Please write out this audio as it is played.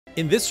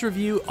In this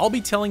review, I'll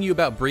be telling you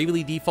about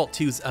Bravely Default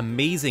 2's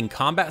amazing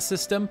combat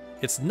system,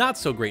 its not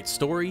so great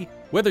story,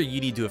 whether you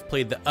need to have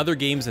played the other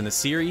games in the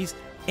series,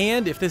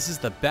 and if this is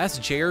the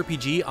best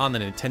JRPG on the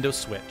Nintendo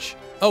Switch.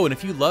 Oh, and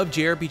if you love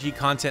JRPG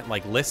content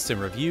like lists and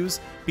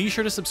reviews, be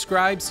sure to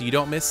subscribe so you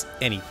don't miss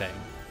anything.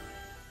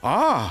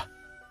 Ah,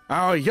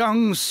 our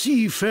young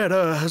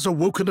seafarer has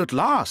awoken at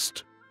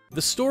last.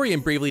 The story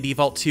in Bravely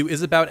Default 2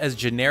 is about as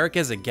generic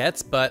as it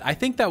gets, but I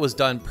think that was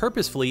done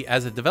purposefully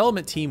as the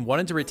development team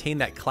wanted to retain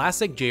that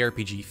classic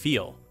JRPG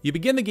feel. You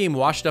begin the game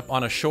washed up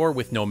on a shore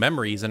with no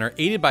memories and are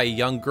aided by a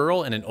young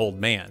girl and an old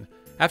man.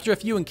 After a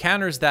few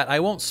encounters that I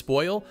won't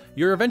spoil,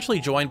 you're eventually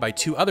joined by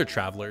two other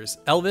travelers,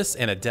 Elvis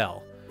and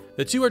Adele.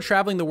 The two are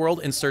traveling the world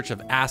in search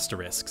of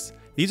asterisks.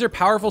 These are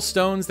powerful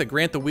stones that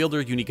grant the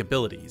wielder unique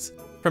abilities.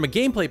 From a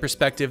gameplay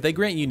perspective, they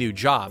grant you new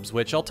jobs,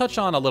 which I'll touch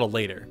on a little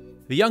later.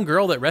 The young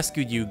girl that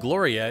rescued you,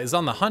 Gloria, is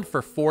on the hunt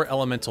for 4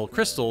 elemental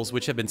crystals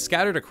which have been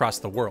scattered across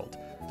the world.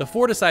 The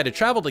 4 decide to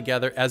travel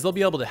together as they'll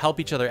be able to help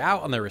each other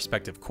out on their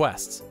respective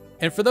quests.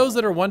 And for those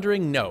that are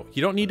wondering, no,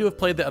 you don't need to have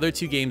played the other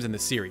 2 games in the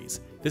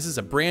series. This is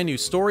a brand new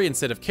story and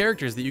set of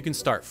characters that you can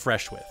start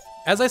fresh with.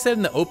 As I said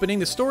in the opening,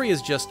 the story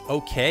is just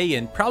okay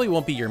and probably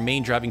won't be your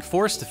main driving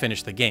force to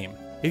finish the game.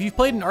 If you've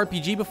played an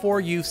RPG before,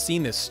 you've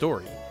seen this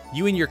story.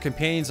 You and your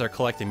companions are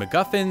collecting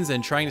MacGuffins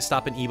and trying to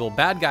stop an evil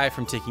bad guy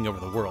from taking over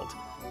the world.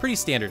 Pretty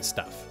standard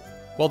stuff.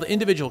 While the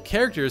individual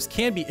characters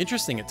can be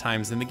interesting at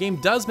times and the game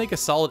does make a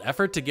solid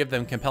effort to give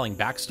them compelling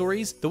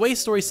backstories, the way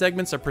story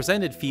segments are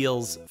presented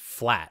feels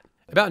flat.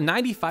 About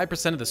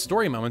 95% of the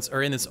story moments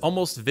are in this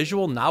almost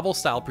visual novel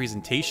style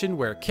presentation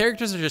where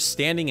characters are just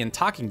standing and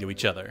talking to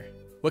each other.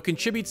 What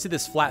contributes to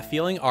this flat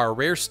feeling are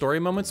rare story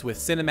moments with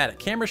cinematic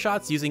camera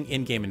shots using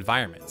in-game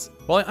environments.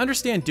 While I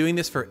understand doing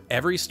this for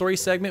every story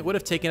segment would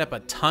have taken up a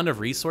ton of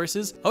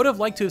resources, I would have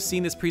liked to have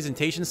seen this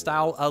presentation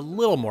style a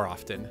little more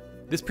often.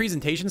 This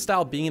presentation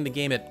style being in the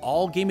game at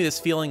all gave me this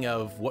feeling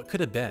of what could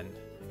have been.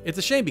 It's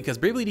a shame because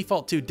Bravely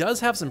Default 2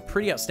 does have some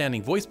pretty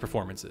outstanding voice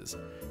performances.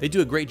 They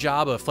do a great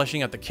job of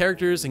fleshing out the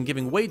characters and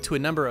giving weight to a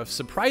number of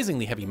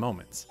surprisingly heavy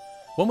moments.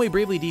 One way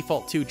Bravely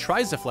Default 2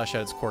 tries to flesh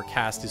out its core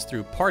cast is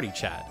through party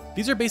chat.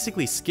 These are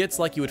basically skits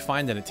like you would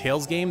find in a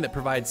Tales game that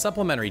provide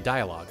supplementary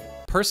dialogue.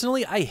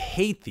 Personally, I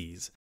hate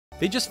these.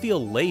 They just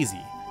feel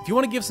lazy. If you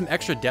want to give some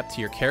extra depth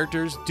to your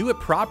characters, do it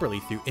properly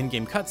through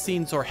in-game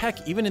cutscenes or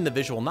heck, even in the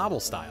visual novel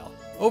style.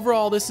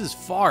 Overall, this is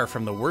far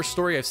from the worst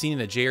story I've seen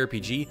in a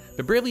JRPG,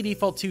 but Bravely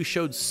Default 2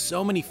 showed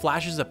so many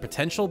flashes of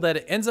potential that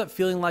it ends up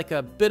feeling like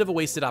a bit of a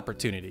wasted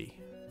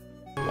opportunity.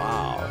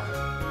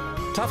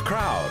 Wow. Tough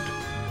crowd.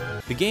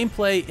 The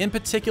gameplay, in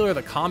particular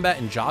the combat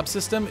and job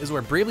system, is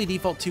where Bravely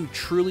Default 2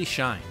 truly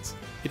shines.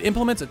 It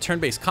implements a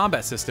turn-based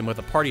combat system with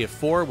a party of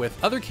 4,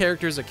 with other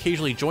characters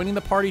occasionally joining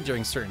the party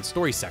during certain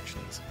story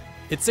sections.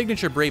 Its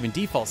signature Brave and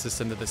Default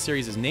system that the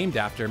series is named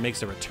after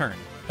makes a return.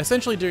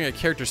 Essentially, during a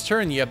character's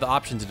turn, you have the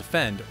option to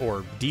defend,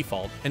 or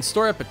default, and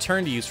store up a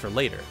turn to use for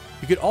later.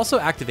 You could also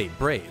activate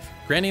Brave,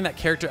 granting that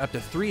character up to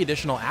 3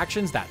 additional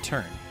actions that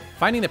turn.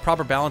 Finding the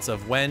proper balance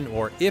of when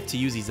or if to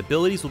use these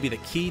abilities will be the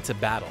key to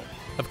battle.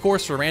 Of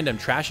course, for random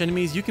trash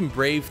enemies, you can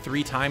Brave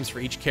 3 times for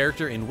each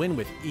character and win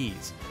with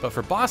ease, but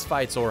for boss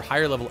fights or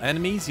higher level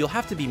enemies, you'll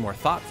have to be more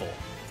thoughtful.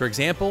 For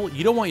example,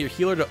 you don't want your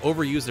healer to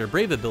overuse their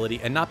Brave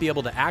ability and not be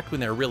able to act when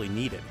they're really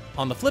needed.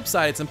 On the flip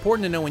side, it's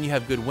important to know when you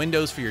have good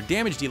windows for your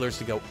damage dealers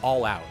to go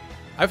all out.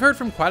 I've heard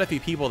from quite a few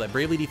people that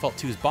Bravely Default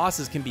 2's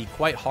bosses can be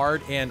quite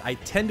hard, and I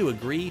tend to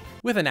agree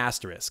with an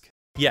asterisk.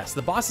 Yes,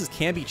 the bosses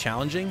can be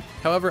challenging,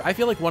 however, I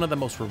feel like one of the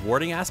most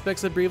rewarding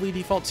aspects of Bravely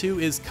Default 2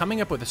 is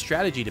coming up with a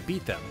strategy to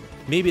beat them.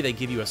 Maybe they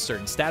give you a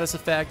certain status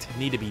effect,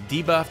 need to be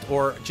debuffed,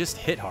 or just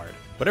hit hard.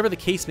 Whatever the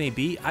case may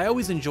be, I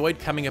always enjoyed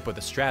coming up with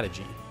a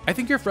strategy. I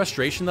think your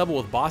frustration level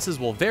with bosses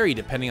will vary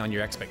depending on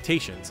your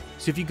expectations,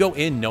 so if you go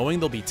in knowing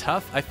they'll be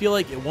tough, I feel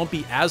like it won't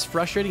be as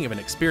frustrating of an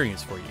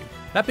experience for you.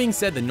 That being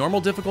said, the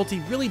normal difficulty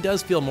really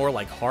does feel more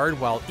like hard,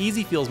 while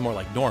easy feels more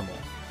like normal.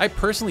 I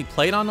personally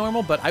played on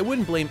normal, but I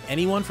wouldn't blame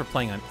anyone for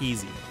playing on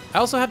easy. I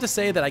also have to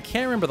say that I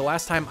can't remember the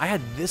last time I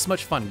had this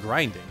much fun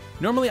grinding.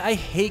 Normally I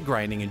hate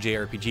grinding in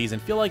JRPGs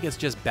and feel like it's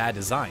just bad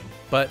design,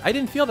 but I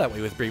didn't feel that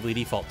way with Bravely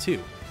Default 2.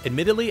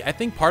 Admittedly, I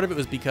think part of it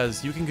was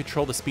because you can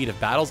control the speed of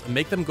battles and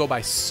make them go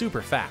by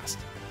super fast.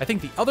 I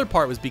think the other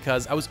part was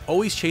because I was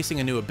always chasing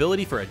a new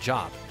ability for a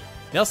job.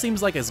 Now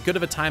seems like as good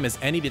of a time as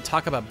any to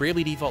talk about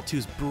Bravely Default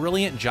 2's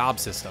brilliant job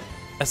system.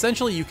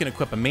 Essentially, you can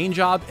equip a main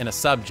job and a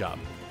sub job.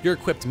 Your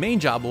equipped main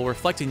job will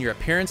reflect in your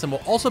appearance and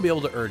will also be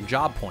able to earn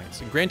job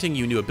points, granting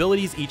you new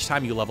abilities each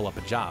time you level up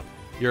a job.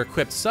 Your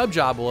equipped sub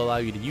job will allow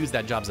you to use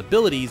that job's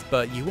abilities,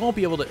 but you won't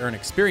be able to earn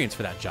experience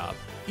for that job.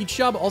 Each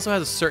job also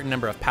has a certain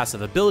number of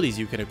passive abilities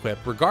you can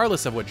equip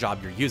regardless of what job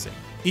you're using.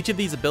 Each of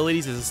these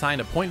abilities is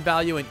assigned a point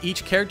value, and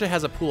each character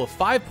has a pool of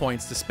 5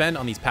 points to spend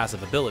on these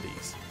passive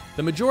abilities.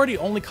 The majority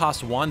only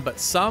cost 1, but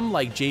some,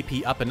 like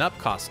JP Up and Up,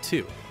 cost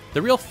 2.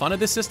 The real fun of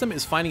this system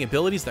is finding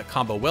abilities that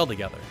combo well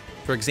together.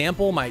 For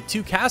example, my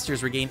 2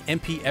 casters regain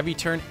MP every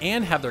turn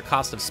and have their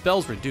cost of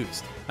spells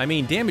reduced. My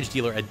main damage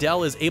dealer,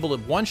 Adele, is able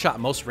to one-shot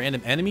most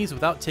random enemies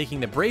without taking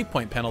the Brave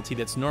Point penalty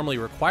that's normally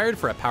required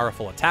for a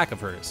powerful attack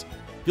of hers.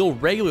 You'll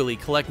regularly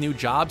collect new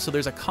jobs, so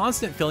there's a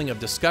constant feeling of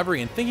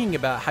discovery and thinking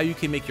about how you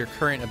can make your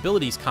current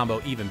abilities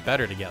combo even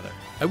better together.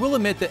 I will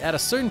admit that at a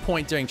certain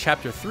point during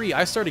Chapter 3,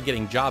 I started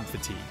getting job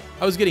fatigue.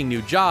 I was getting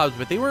new jobs,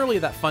 but they weren't really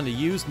that fun to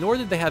use, nor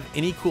did they have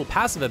any cool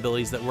passive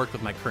abilities that worked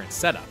with my current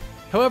setup.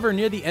 However,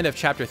 near the end of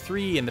Chapter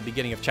 3 and the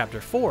beginning of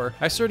Chapter 4,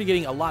 I started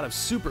getting a lot of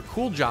super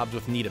cool jobs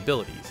with neat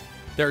abilities.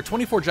 There are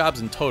 24 jobs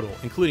in total,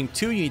 including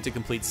 2 you need to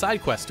complete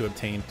side quests to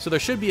obtain, so there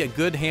should be a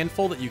good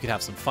handful that you could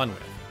have some fun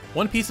with.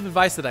 One piece of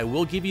advice that I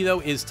will give you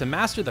though is to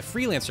master the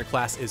Freelancer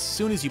class as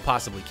soon as you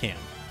possibly can.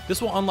 This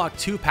will unlock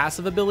 2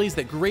 passive abilities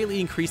that greatly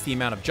increase the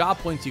amount of job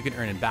points you can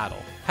earn in battle.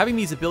 Having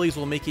these abilities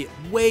will make it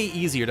way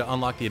easier to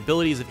unlock the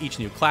abilities of each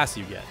new class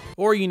you get.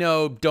 Or,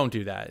 don't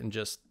do that and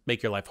just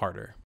make your life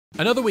harder.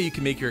 Another way you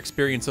can make your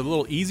experience a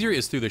little easier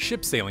is through the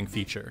ship sailing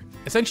feature.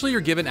 Essentially, you're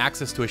given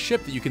access to a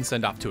ship that you can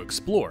send off to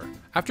explore.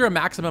 After a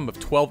maximum of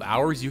 12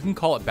 hours, you can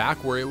call it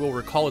back where it will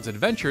recall its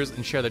adventures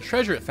and share the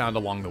treasure it found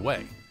along the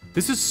way.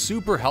 This is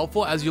super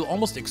helpful as you'll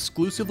almost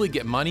exclusively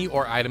get money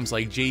or items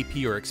like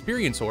JP or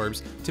experience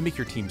orbs to make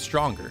your team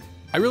stronger.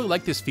 I really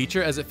like this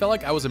feature as it felt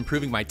like I was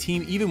improving my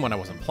team even when I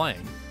wasn't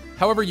playing.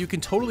 However, you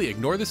can totally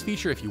ignore this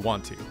feature if you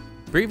want to.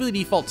 Bravely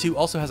Default 2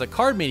 also has a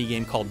card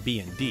minigame called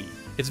B&D.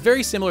 It's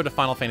very similar to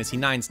Final Fantasy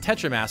IX's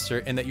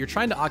Tetramaster in that you're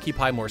trying to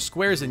occupy more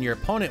squares than your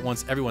opponent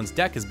once everyone's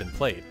deck has been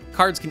played.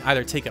 Cards can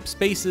either take up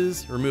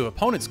spaces, remove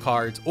opponent's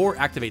cards, or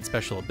activate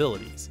special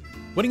abilities.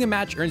 Winning a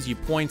match earns you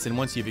points, and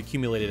once you've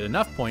accumulated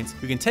enough points,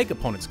 you can take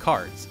opponents'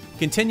 cards.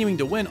 Continuing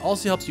to win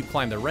also helps you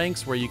climb the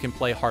ranks where you can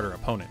play harder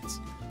opponents.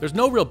 There's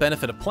no real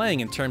benefit of playing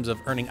in terms of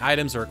earning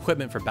items or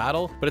equipment for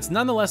battle, but it's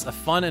nonetheless a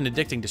fun and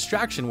addicting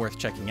distraction worth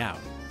checking out.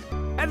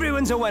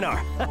 Everyone's a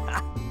winner!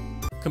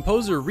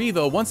 Composer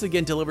Revo once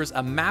again delivers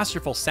a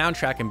masterful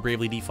soundtrack in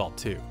Bravely Default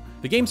 2.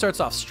 The game starts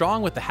off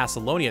strong with the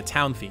Hassalonia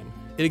town theme.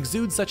 It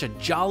exudes such a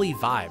jolly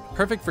vibe,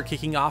 perfect for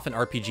kicking off an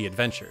RPG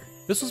adventure.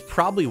 This was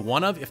probably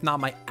one of, if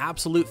not my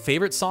absolute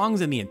favorite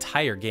songs in the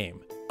entire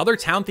game. Other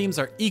town themes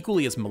are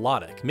equally as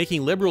melodic,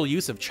 making liberal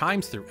use of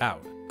chimes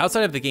throughout.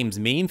 Outside of the game's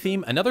main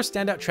theme, another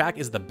standout track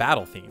is the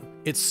battle theme.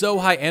 It's so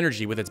high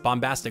energy with its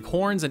bombastic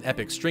horns and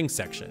epic string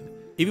section.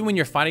 Even when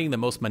you're fighting the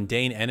most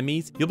mundane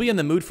enemies, you'll be in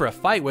the mood for a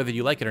fight whether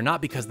you like it or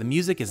not because the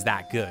music is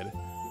that good.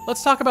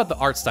 Let's talk about the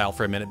art style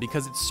for a minute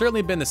because it's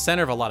certainly been the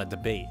center of a lot of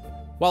debate.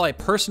 While I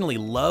personally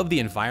love the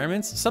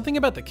environments, something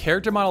about the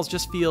character models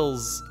just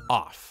feels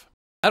off.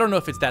 I don't know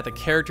if it's that the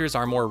characters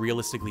are more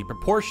realistically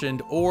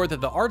proportioned or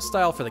that the art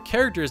style for the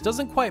characters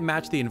doesn't quite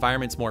match the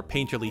environment's more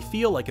painterly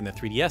feel like in the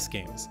 3DS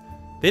games.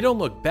 They don't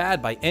look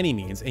bad by any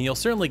means, and you'll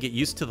certainly get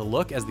used to the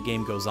look as the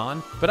game goes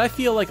on, but I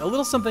feel like a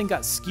little something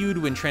got skewed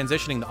when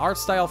transitioning the art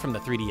style from the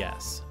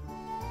 3DS.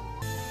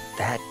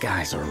 That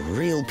guy's a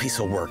real piece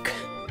of work.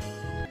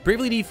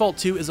 Bravely Default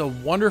 2 is a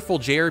wonderful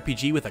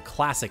JRPG with a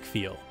classic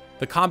feel.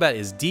 The combat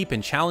is deep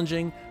and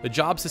challenging, the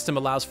job system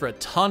allows for a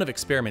ton of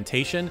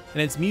experimentation,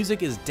 and its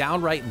music is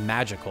downright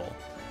magical.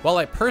 While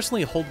I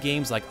personally hold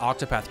games like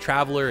Octopath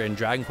Traveler and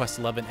Dragon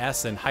Quest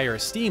XI's in higher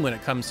esteem when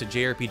it comes to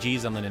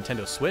JRPGs on the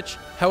Nintendo Switch,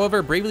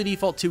 however, Bravely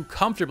Default 2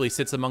 comfortably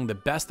sits among the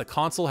best the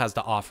console has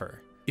to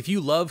offer. If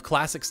you love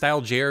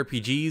classic-style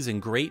JRPGs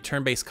and great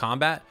turn-based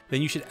combat,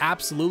 then you should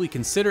absolutely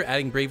consider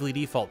adding Bravely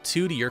Default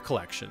 2 to your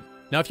collection.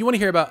 Now, if you want to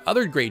hear about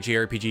other great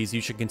JRPGs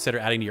you should consider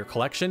adding to your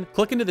collection,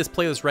 click into this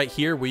playlist right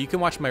here where you can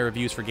watch my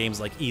reviews for games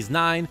like Ys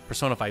 9,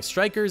 Persona 5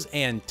 Strikers,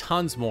 and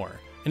tons more.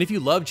 And if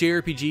you love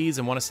JRPGs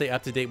and want to stay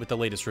up to date with the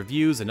latest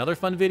reviews and other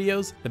fun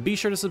videos, then be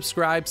sure to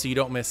subscribe so you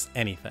don't miss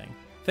anything.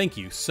 Thank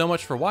you so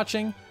much for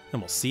watching,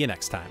 and we'll see you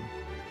next time.